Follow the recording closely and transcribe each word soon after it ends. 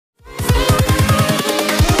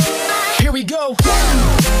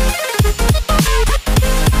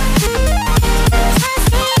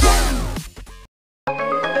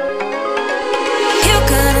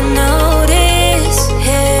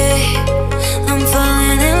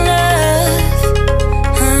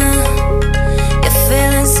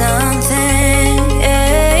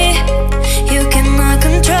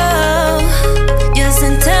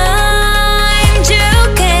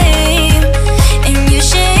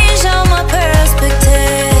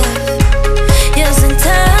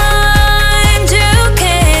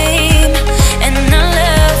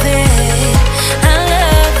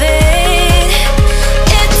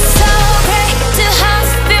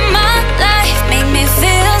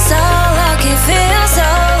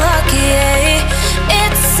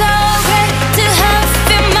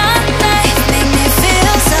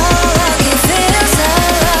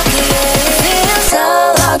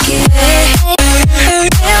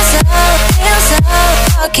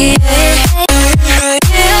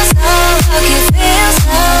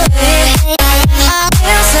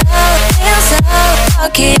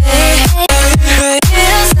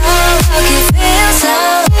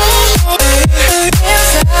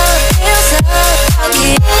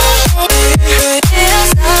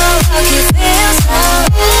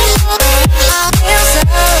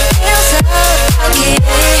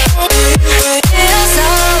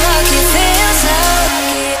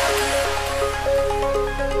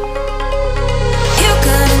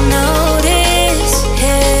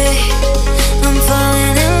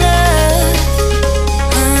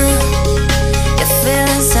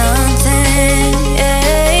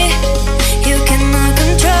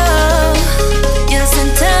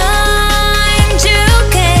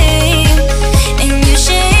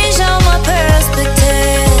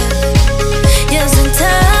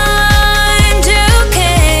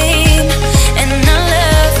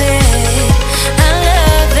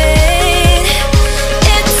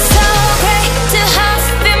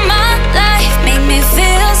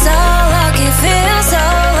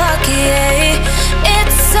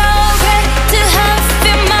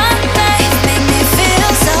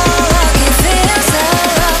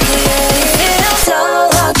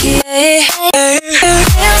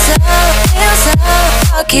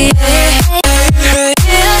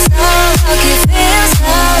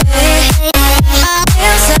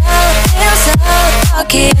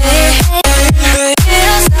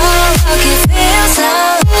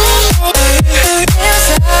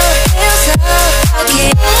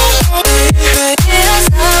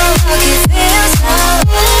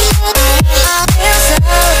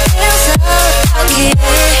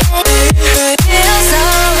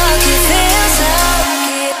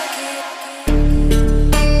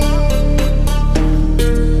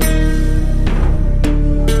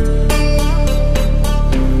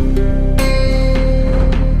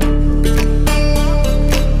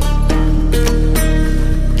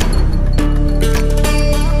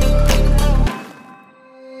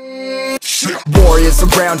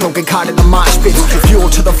ground, don't get caught in the mosh pit. Fuel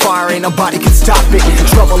to the fire, ain't nobody can stop it.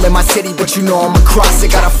 Trouble in my city, but you know I'm across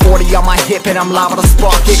it. Got a 40 on my hip and I'm liable to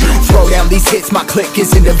spark it. Throw down these hits, my click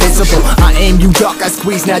is indivisible. I aim, you duck, I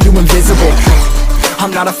squeeze, now you invisible. I'm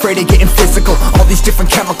not afraid of getting physical. All these different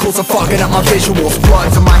chemicals are fogging up my visuals.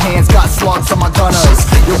 Bloods on my hands, got slugs on my gunners.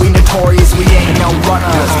 Yo, we notorious, we ain't no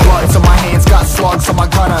runners. Bloods on my hands, got slugs on my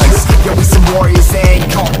gunners. Yo, we some warriors, they ain't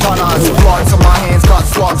called gunners. Bloods on my hands, got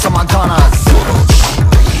slugs on my gunners.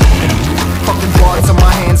 Fucking bloods on my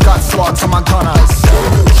hands, got slugs on my gunners.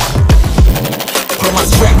 Put on my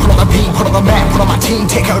strap, put on the beat, put on the map, put on my team.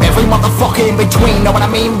 Take out every motherfucker in between. Know what I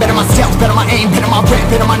mean? Better myself, better my aim, better my rap,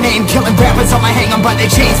 better my name. Killing rappers on my hang, I'm by their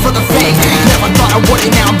chains for the fame. Never thought I would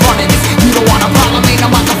it, now I'm running this. You don't wanna follow me,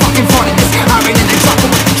 I'm out the fucking front of this. I ran in the trouble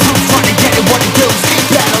with the troops, trying to get it what it does.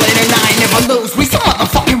 Battling and I ain't never lose, we some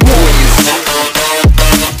motherfucking warriors.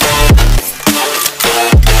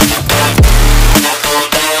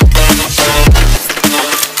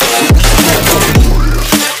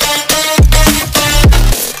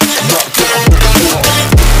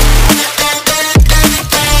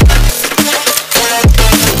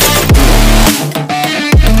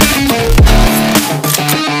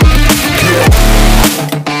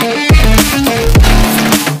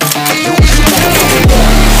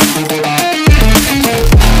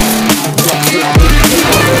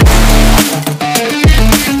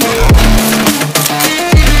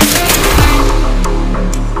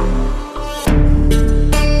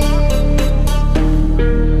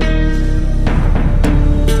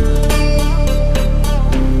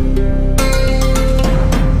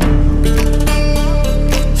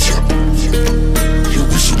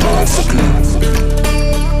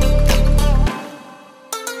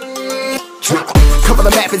 Cover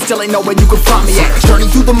the map and still ain't know where you can find me at. Journey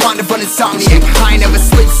through the mind of an insomniac. I ain't never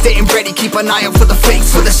sleep, staying ready, keep an eye out for the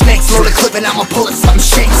fakes. For the snakes, load a clip and I'ma pull it, something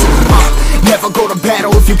shakes. Never go to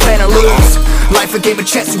battle if you plan to lose. Life a game of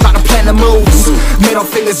chess, you gotta plan the moves. Middle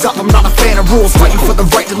fingers up, I'm not a fan of rules. Fighting for the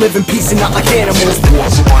right to live in peace and not like animals.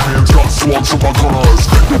 Bloods in my hands, got slugs on my gunners.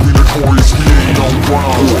 You'll be notorious, we ain't no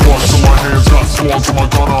runners. Bloods in my hands, got slugs on my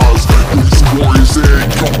gunners. You'll be some warriors, they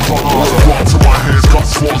ain't no gunners. Bloods in my hands, got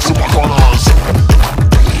slugs on my gunners.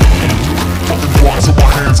 Fucking bloods in my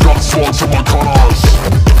hands, got slugs on my gunners.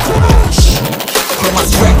 Put on my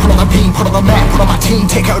strap, put on the beam, put on the map, put on my team.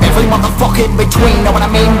 Take out every motherfucker in between. Know what I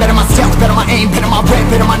mean? Better myself, better my aim, better my rap,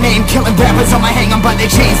 better my name. Killing rappers on my hang, I'm by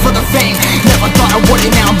their chains for the fame. Never thought I would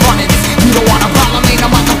it, now I'm running this. You don't wanna follow me,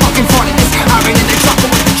 I'm out the fucking front of this. I ran in the trouble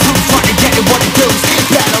with the troops, trying to get it what it does.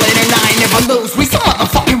 Battling and I ain't never lose, we some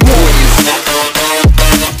motherfucking warriors.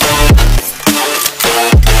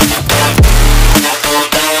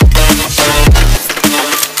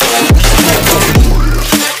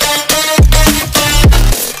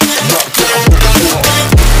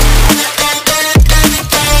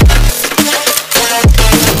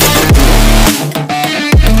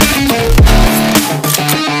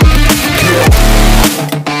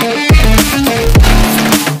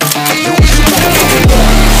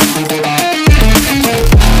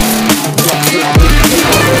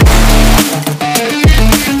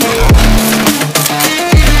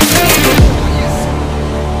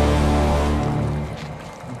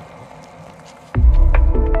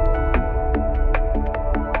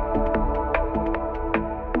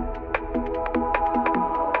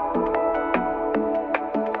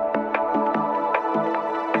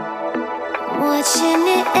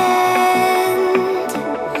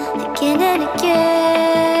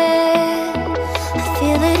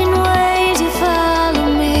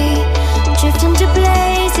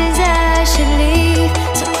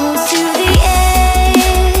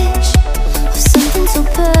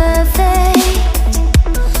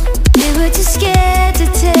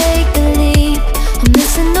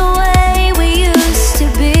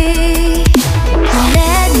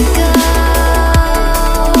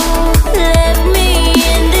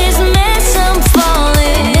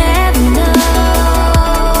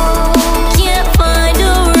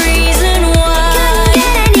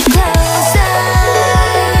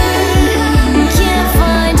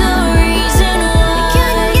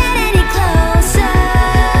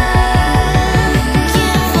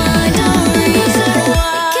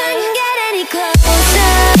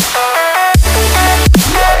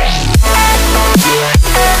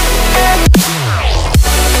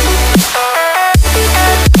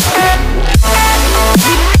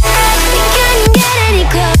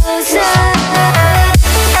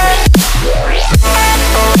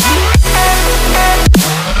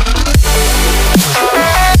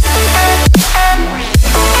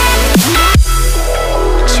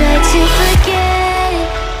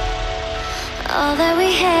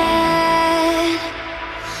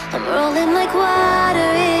 I'm rolling like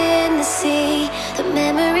water in the sea. The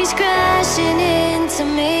memories crashing into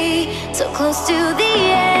me. So close to the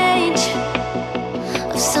edge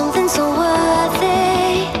of something so worth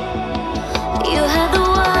it. You have the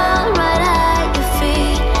world right at your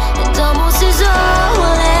feet. It almost is all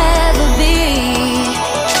we'll ever be.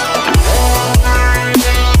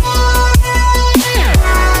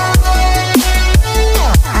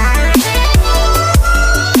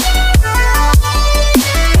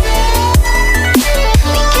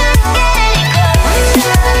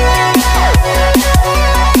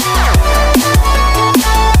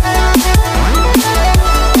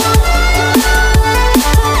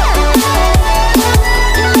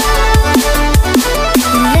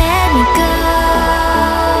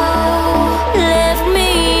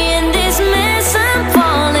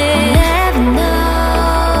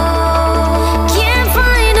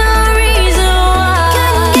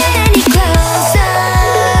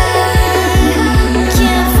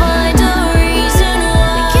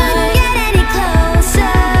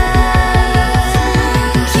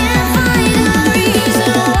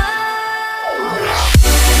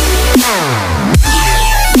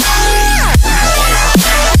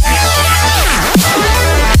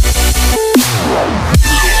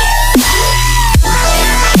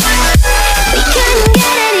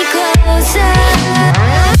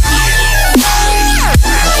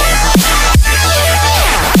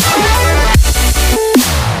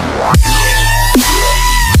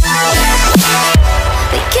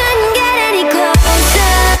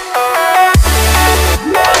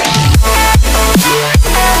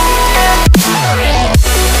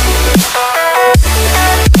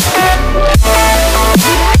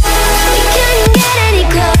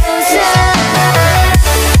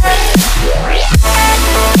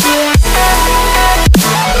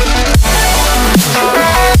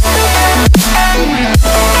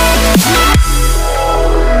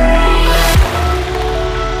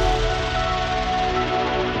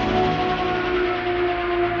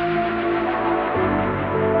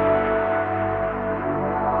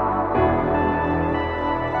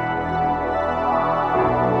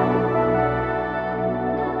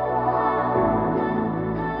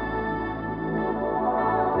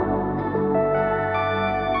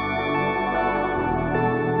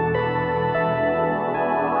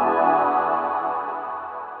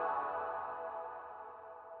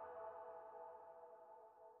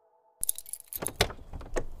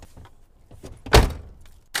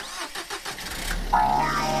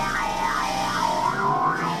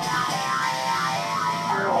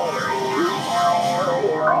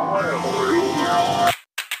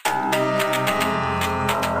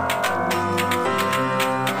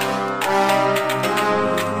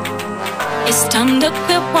 It's time to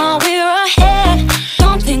quit while we're ahead.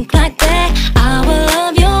 Don't think like that. I will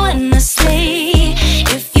love you endlessly.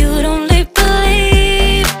 If you don't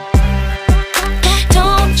believe,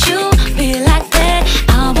 don't you be like that.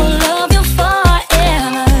 I will love you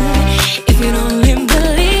forever. If you don't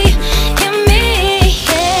believe in me,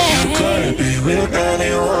 yeah. You could be with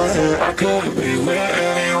anyone. I could be with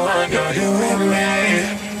anyone. You're here with me.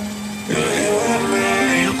 You're here with me.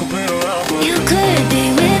 You could be around, but You could be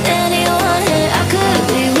with anyone. I could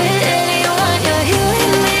be with anyone. You're here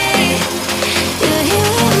with me. You're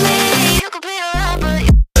here with me. You could be around, but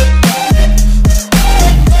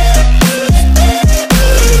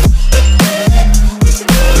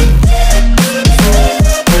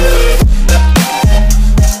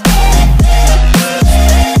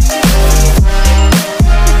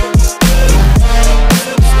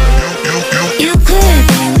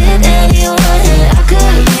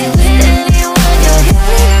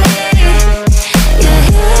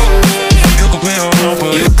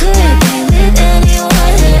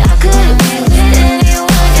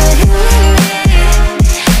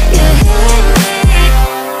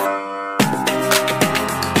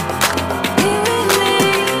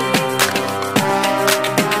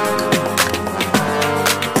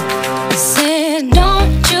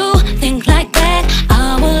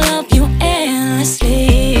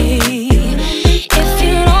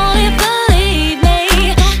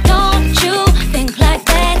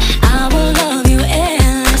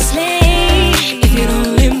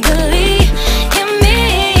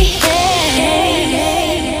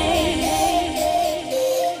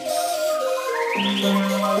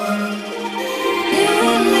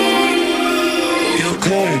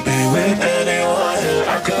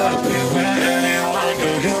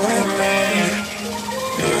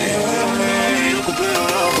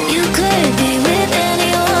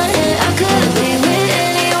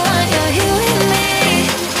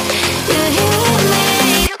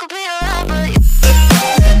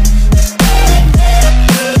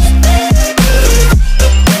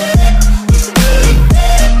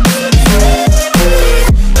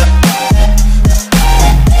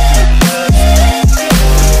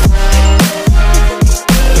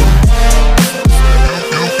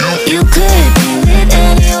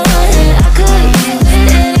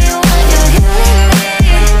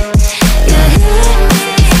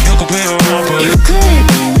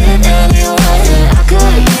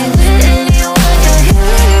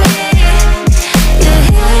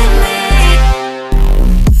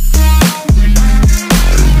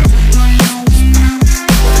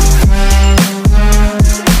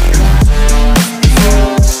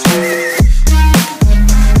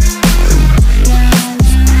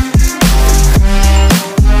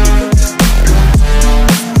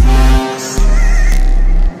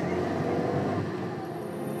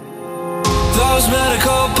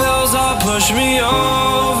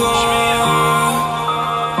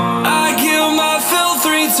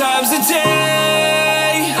times a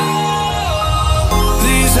day.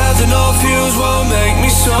 These ethanol fuels won't make me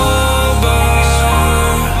sober.